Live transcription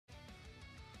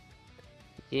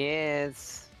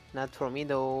Yes, not for me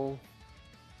though.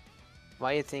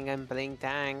 Why you think I'm playing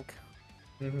tank?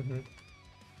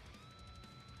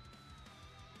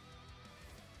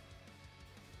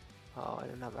 Oh, I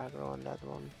don't have aggro on that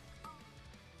one.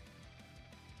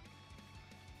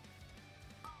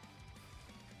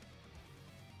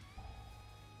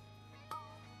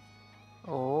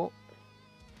 Oh.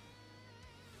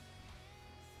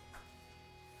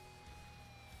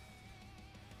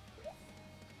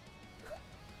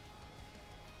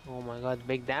 Oh my god,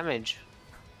 big damage.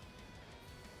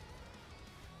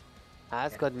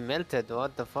 Ass Yeah. got melted,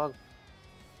 what the fuck?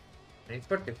 It's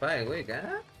fortified, wait,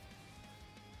 huh?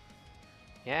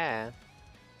 Yeah.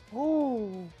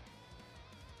 Ooh.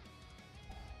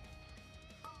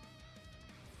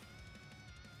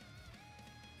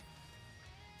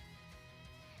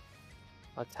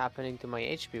 What's happening to my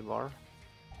HP bar?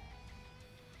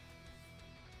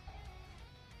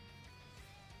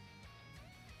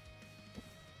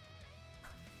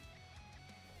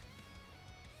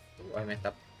 Ooh, I messed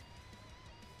up.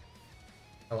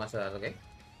 I want that, okay?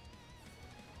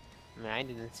 I mean, I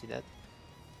didn't see that.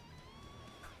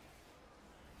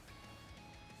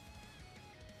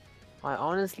 I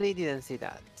honestly didn't see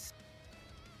that.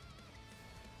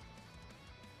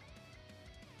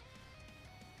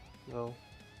 Go.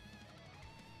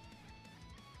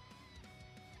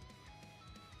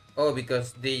 Oh,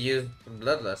 because they used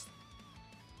Bloodlust.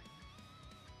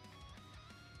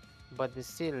 But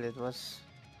still, it was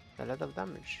a lot of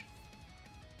damage.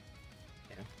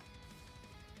 Yeah.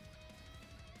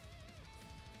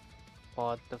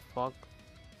 What the fuck?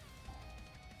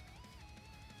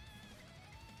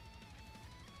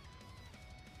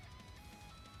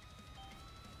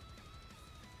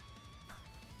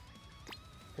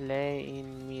 Play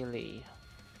in melee.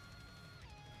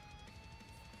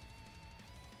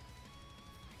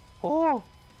 Oh!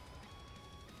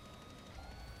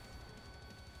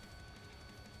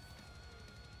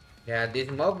 Yeah, this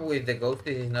mob with the ghosts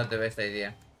is not the best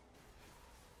idea.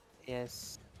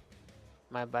 Yes.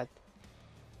 My bad.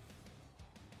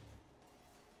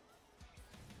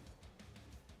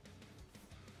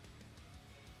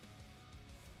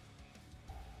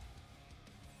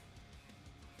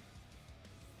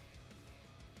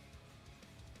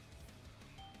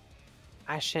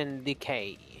 Ashen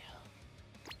Decay.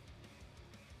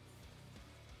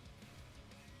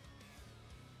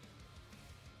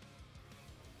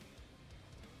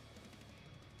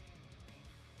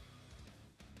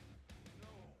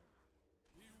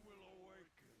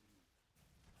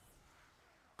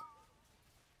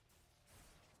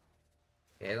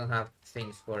 Yeah, I don't have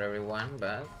things for everyone,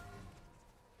 but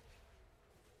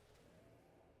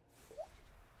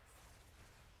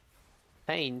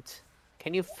Feint.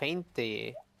 Can you feint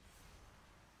the...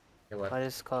 okay, what? What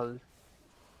is called?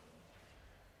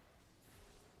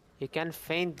 You can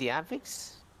feint the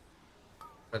affix?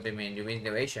 What do you mean? You mean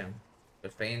innovation?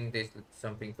 Because Feint is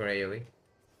something for AoE.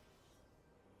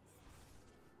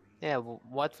 Yeah,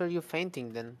 what were you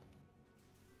fainting then?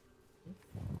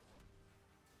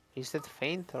 You said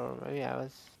faint, or maybe I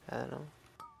was... I don't know.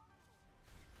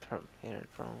 Hear it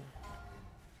wrong.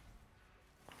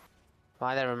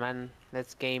 Whatever, man.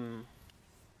 Let's game.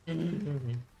 Yeah,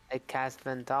 The cast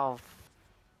went off.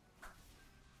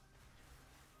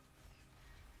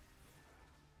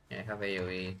 I have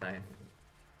AoE. Fine.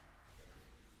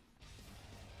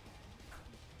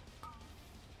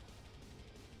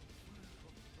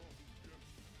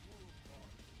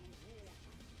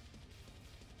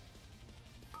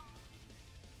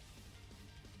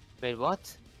 Wait,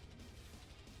 what?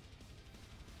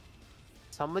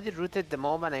 Somebody rooted the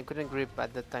mob and I couldn't grip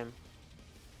at that time.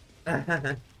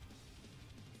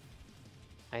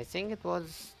 I think it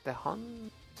was the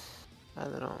hunt. I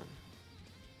don't know.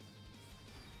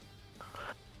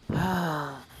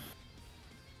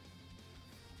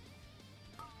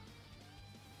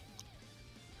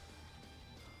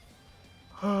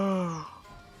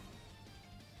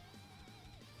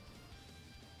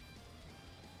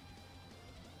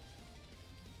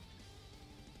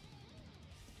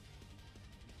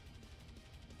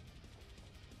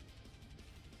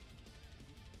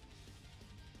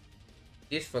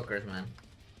 These fuckers, man.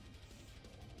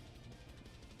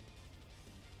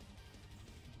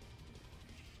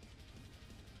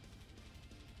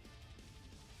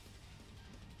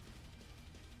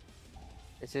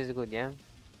 This is good, yeah?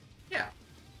 Yeah.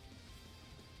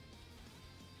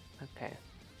 Okay.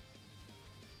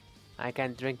 I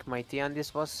can drink my tea on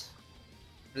this, boss.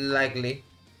 Likely.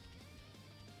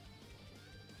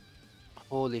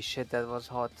 Holy shit, that was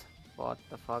hot. What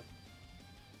the fuck?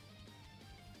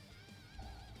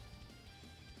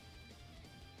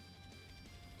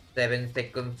 7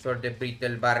 seconds for the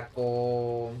brittle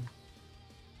barco.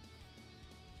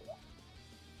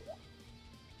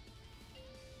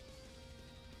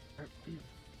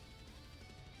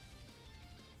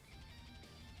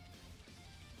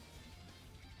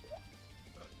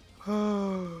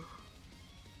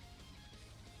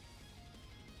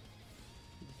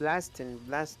 Blasting,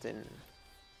 blasting.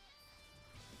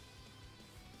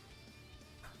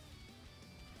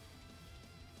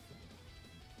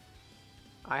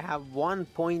 I have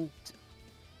 1.2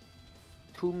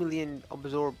 million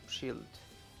absorb shield.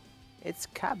 It's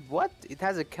cap. What? It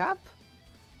has a cap?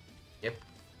 Yep.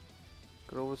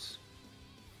 Gross.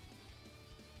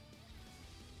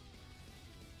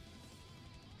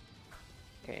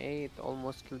 Okay, it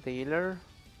almost killed the healer.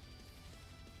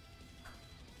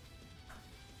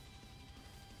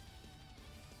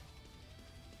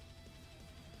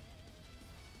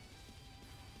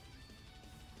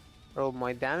 Bro,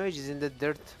 my damage is in the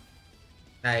dirt.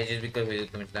 Nah, it's just because we do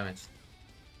too much damage.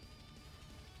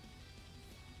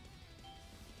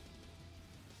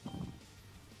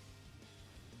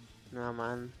 Nah,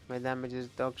 man, my damage is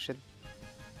dog shit.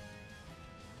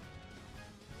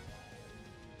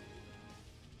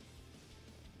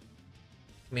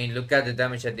 I mean, look at the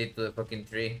damage I did to the fucking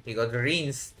tree. He got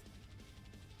rinsed.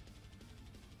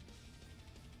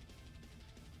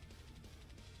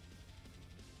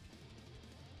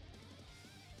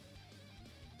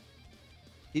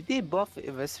 Did they buff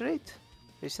Eviscerate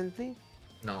recently?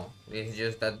 No, it's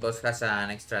just that boss has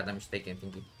an extra damage taken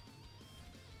thingy.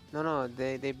 No,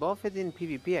 they buff it in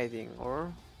PvP, I think,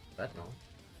 or But no.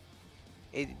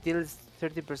 it deals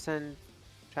 30%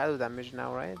 shadow damage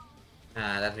now, right?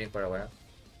 That's been for a while.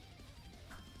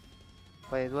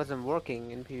 But it wasn't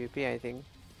working in PvP, I think.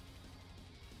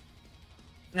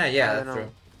 Yeah, I don't that's know.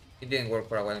 true. It didn't work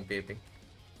for a while in PvP.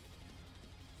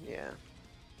 Yeah.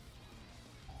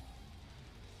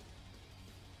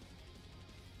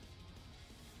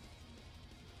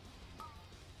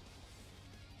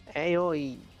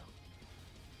 AoE.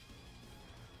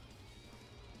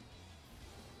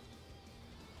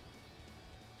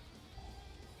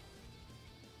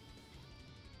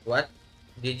 What?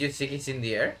 Did you see he's in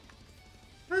the air?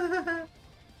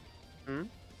 Hmm?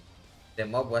 The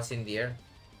mob was in the air.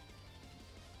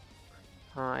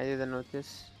 I didn't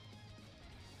notice.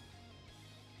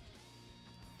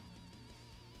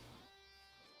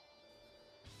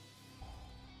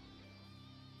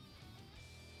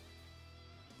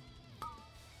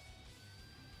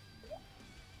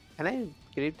 Can I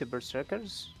grip the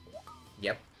berserkers?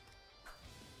 Yep.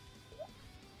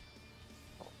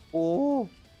 Oh!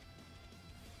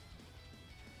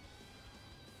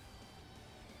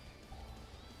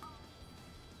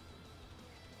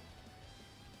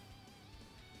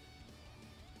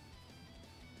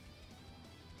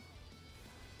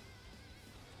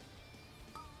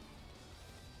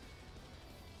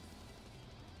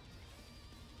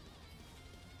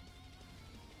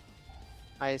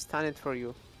 I stand it for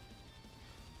you.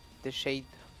 The shade.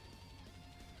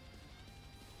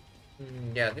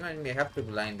 Yeah, they might may have to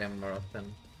blind them more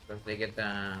often because they get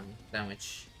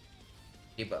damage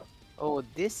debuff. Oh,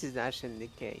 this is Ashen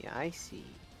Decay. I see.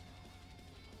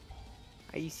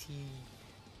 I see.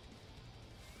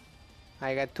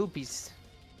 I got two piece.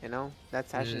 You know,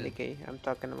 that's Ashen L- Decay I'm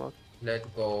talking about. Let's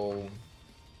go.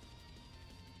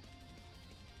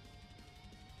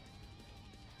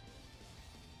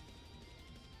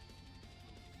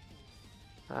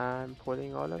 I'm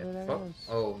pulling all of The it, I fuck? guess.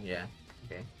 Oh yeah.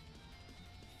 Okay.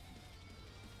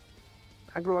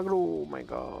 Aggro, aggro, oh my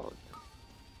god.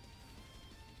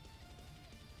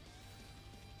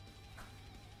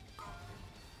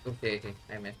 Oopsie,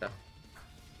 I messed up.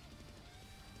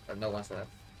 But no one's left.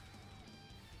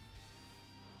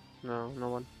 No, no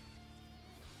one.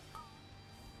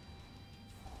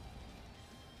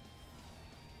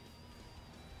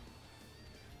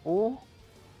 Oh,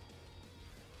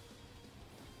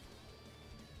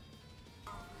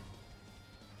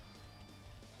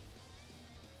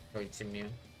 Oh, it's immune.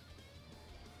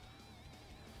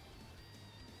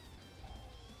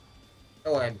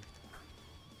 Oh, I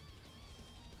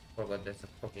forgot there's a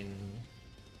fucking.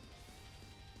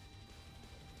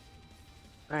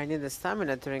 I need a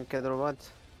stamina trinket or what?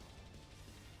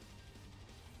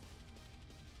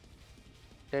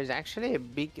 There's actually a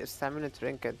big stamina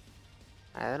trinket.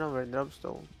 I don't know where it drops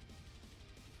though.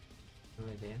 No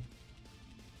idea.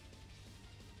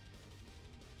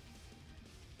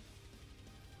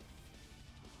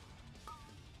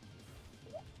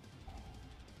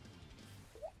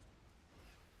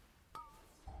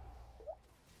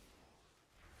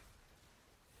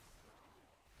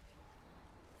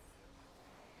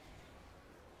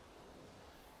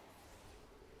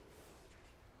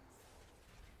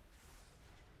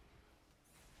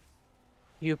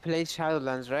 You play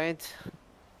Shadowlands, right?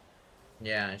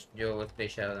 Yeah, you always play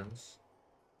Shadowlands.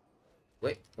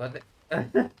 Wait, what?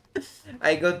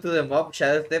 I go to the mob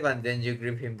shadow step and then you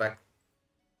grip him back.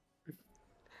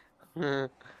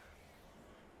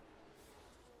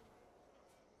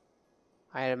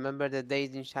 I remember the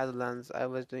days in Shadowlands. I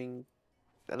was doing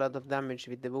a lot of damage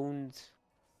with the wounds.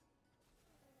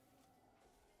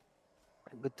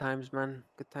 Good times, man.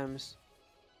 Good times.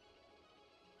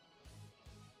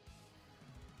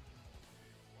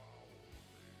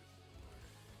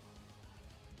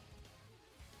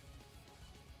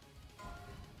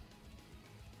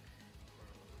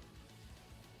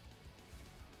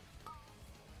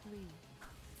 Three,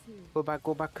 two, Go back,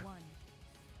 go back. one.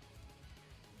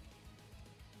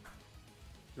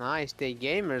 Nice, they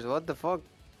gamers. What the fuck?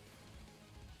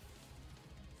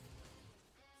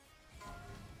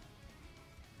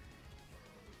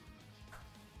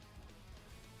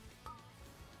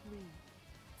 Three,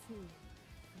 two,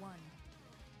 one.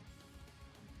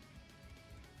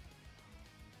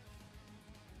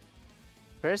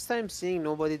 First time seeing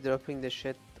nobody dropping the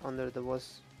shit under the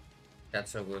boss.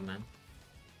 That's so good, man.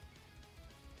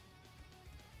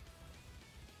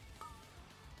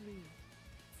 Three,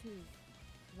 two,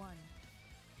 one.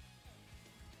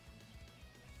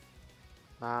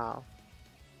 Wow.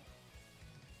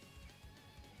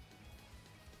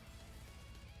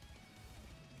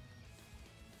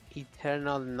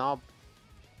 Eternal knob.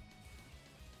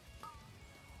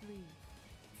 Three,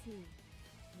 two,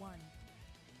 one.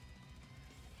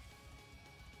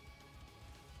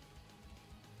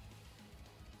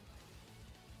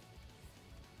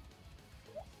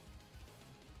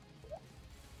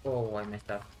 Oh, I messed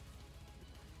up.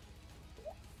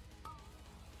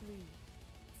 Three,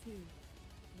 two,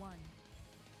 one.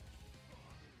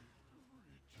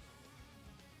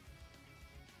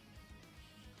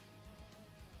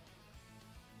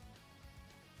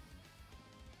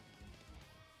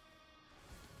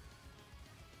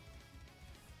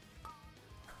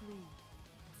 Three,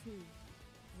 two,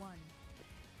 one.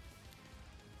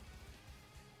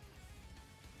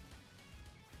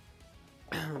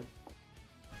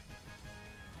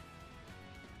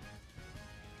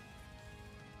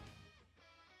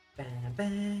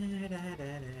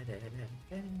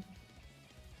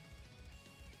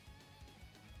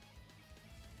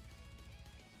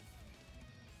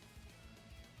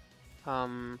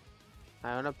 um,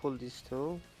 I wanna pull these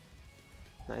two.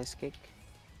 Nice kick.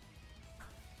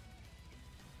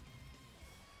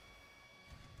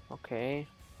 Okay.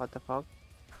 What the fuck?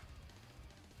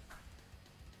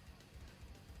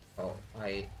 Oh,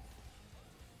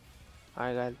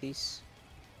 I got this.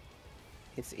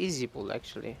 It's easy pull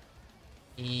actually.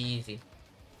 easy.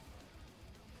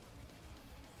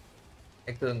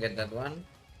 I couldn't get that one.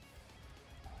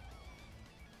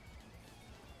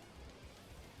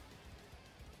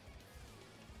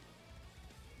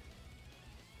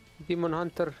 Demon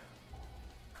Hunter.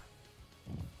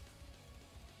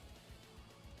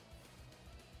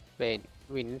 Wait,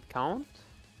 we need count?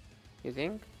 You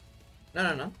think? No,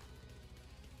 no, no.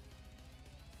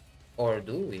 Or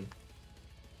do we?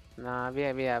 Nah, we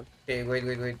have. Okay, wait.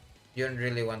 You don't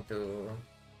really want to.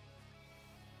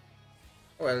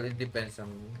 Well, it depends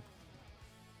on.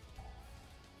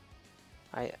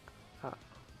 I uh,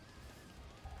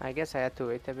 I guess I had to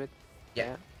wait a bit. Yeah.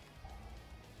 Yeah.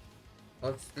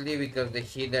 Mostly because the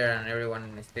healer and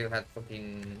everyone still had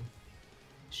fucking.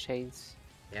 Shades.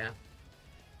 Yeah.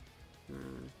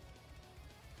 Hmm.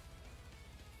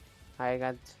 I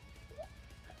got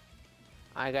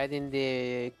I got in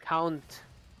the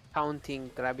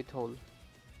counting rabbit hole.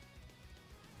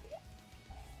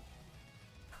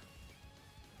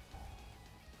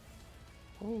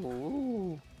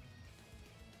 Oh,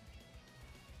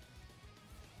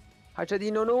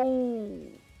 Hachadino,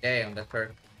 no! Damn, that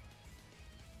hurt.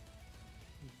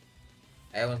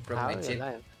 I almost broke How my are you chip.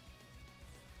 alive?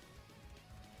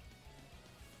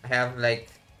 I have like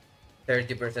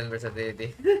 30%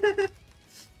 versatility.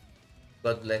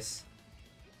 God bless.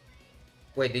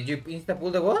 Wait, did you insta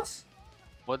pull the boss?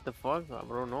 What the fuck,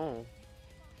 bro? No,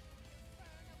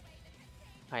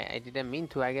 I didn't mean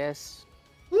to. I guess.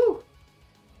 Woo!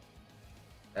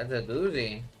 That's a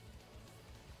doozy.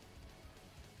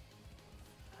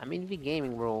 I mean, we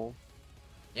gaming, bro.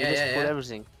 We Yeah, just yeah, pull yeah.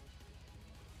 everything.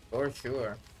 For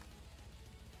sure.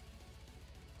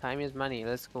 Time is money.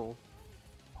 Let's go.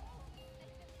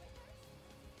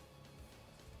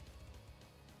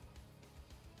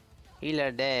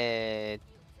 Healer dead.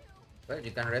 Well,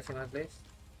 you can rest him at least.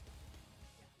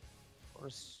 Of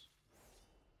course.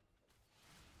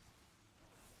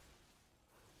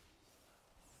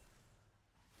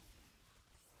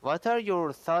 What are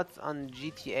your thoughts on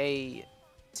GTA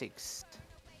 6?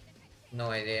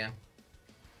 No idea.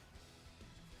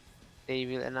 They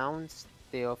will announce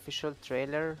the official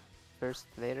trailer, first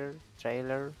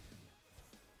trailer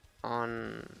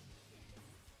on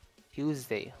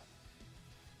Tuesday.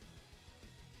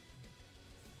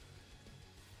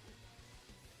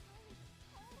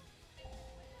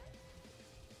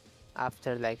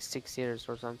 After like 6 years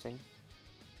or something.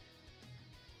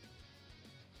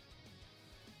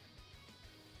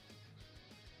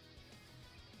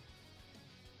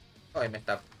 Oh, I messed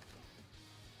up.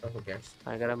 Oh, who cares?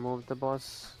 I gotta move the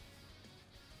boss.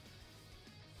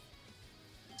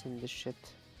 It's in this shit.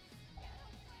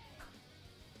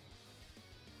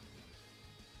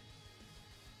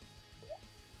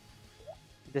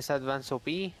 This advance OP,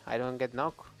 I don't get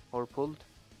knocked or pulled.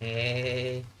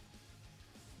 Hey.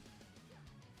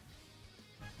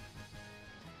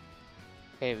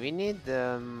 Okay, we need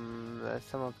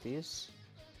some of these.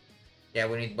 Yeah,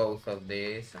 we need both of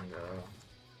these and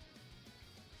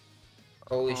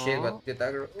holy shit, Oh, but get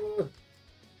aggro. Ooh.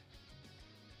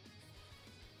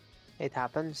 it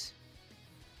happens.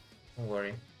 Don't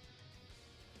worry.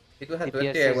 It was at 20,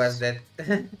 DPS I was is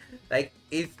dead. Like,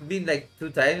 it's been like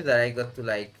 2 times that I got to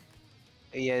like...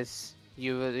 yes.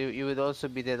 You would also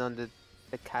be dead on the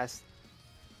cast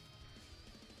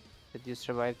that you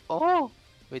survived. Oh,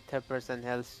 with 10%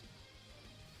 health.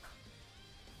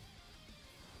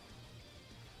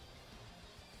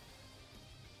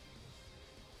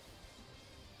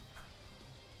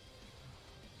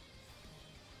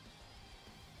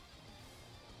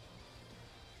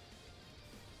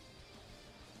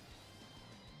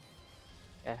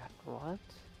 What?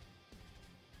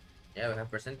 Yeah, we have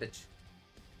percentage.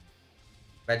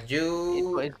 But It you...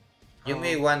 was. You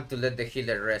may Oh, want to let the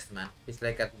healer rest, man. He's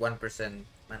like at 1%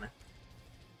 mana.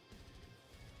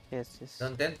 yes, yes.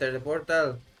 Don't enter the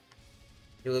portal.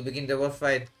 You will begin the boss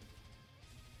fight.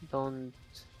 Don't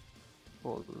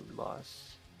pull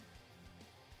boss.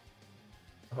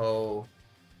 Oh.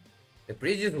 The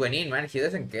priest just went in, man. He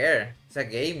doesn't care. He's a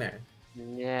gamer.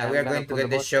 Yeah, Now we I'm are gonna going to pull the get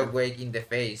the boss now. shockwave in the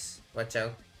face. Watch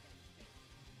out.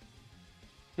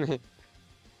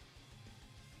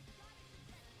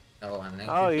 Oh, and then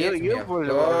Oh, he hits me, you of pull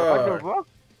the boss. What the course. fuck?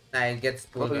 Nah, it gets Oh,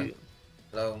 pulled on.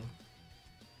 Low.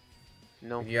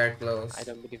 no, If you are I close.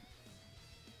 don't believe.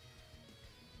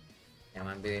 Yeah,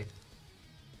 man, be...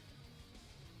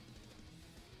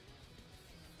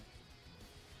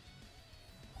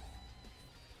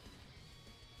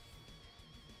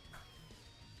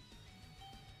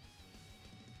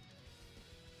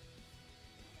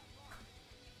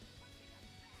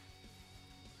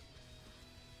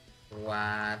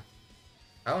 What?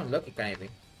 How unlucky can I be?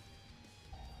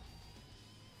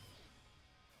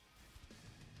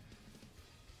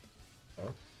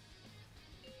 Oh.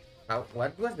 How?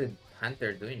 What was the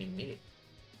hunter doing in mid?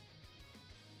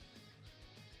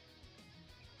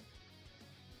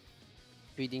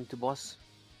 Feeding to boss.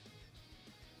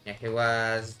 Yeah, he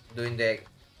was doing the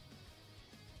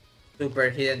super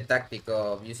hidden tactic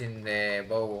of using the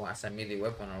bow as a melee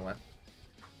weapon or what?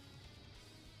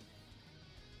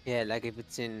 Yeah, like if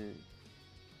it's in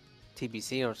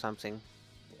TBC or something.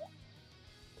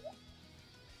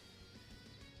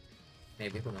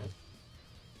 Maybe, who knows?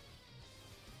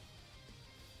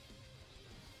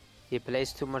 He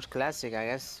plays too much classic, I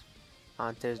guess.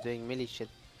 Hunter's doing melee shit.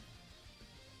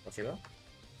 Possible?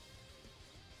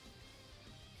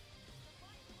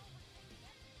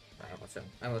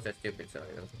 I was a stupid, so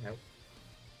it doesn't help.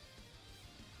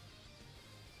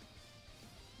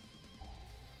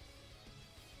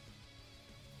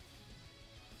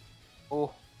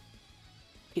 Oh,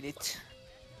 hit it.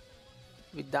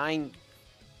 We're dying.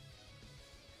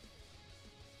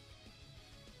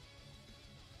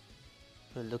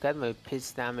 Look at my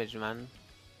piss damage, man.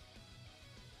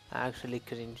 I actually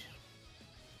cringe.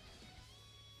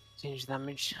 Cringe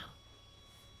damage.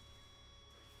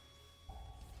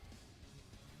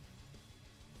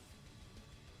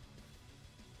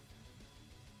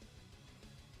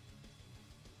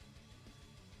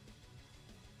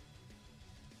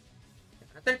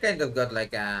 Hunter kind of got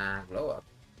like a glow up.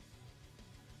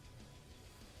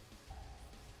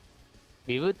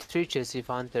 We would reach us if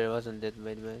Hunter wasn't dead,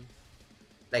 by the way.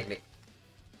 Likely.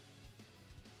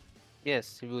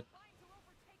 Yes, he would.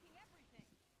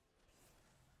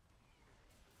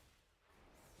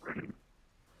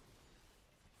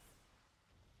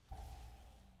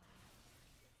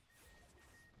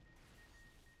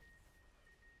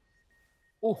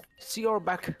 Oh, see your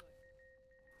back.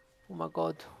 Oh my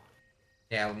god.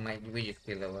 Yeah, we just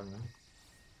killed the one. No?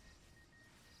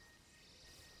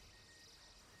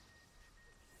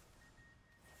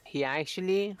 He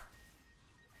actually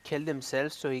killed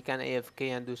himself so he can AFK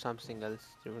and do something else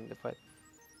during the fight.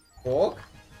 Fuck?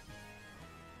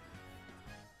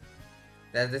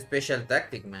 That's a special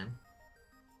tactic, man.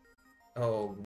 Oh,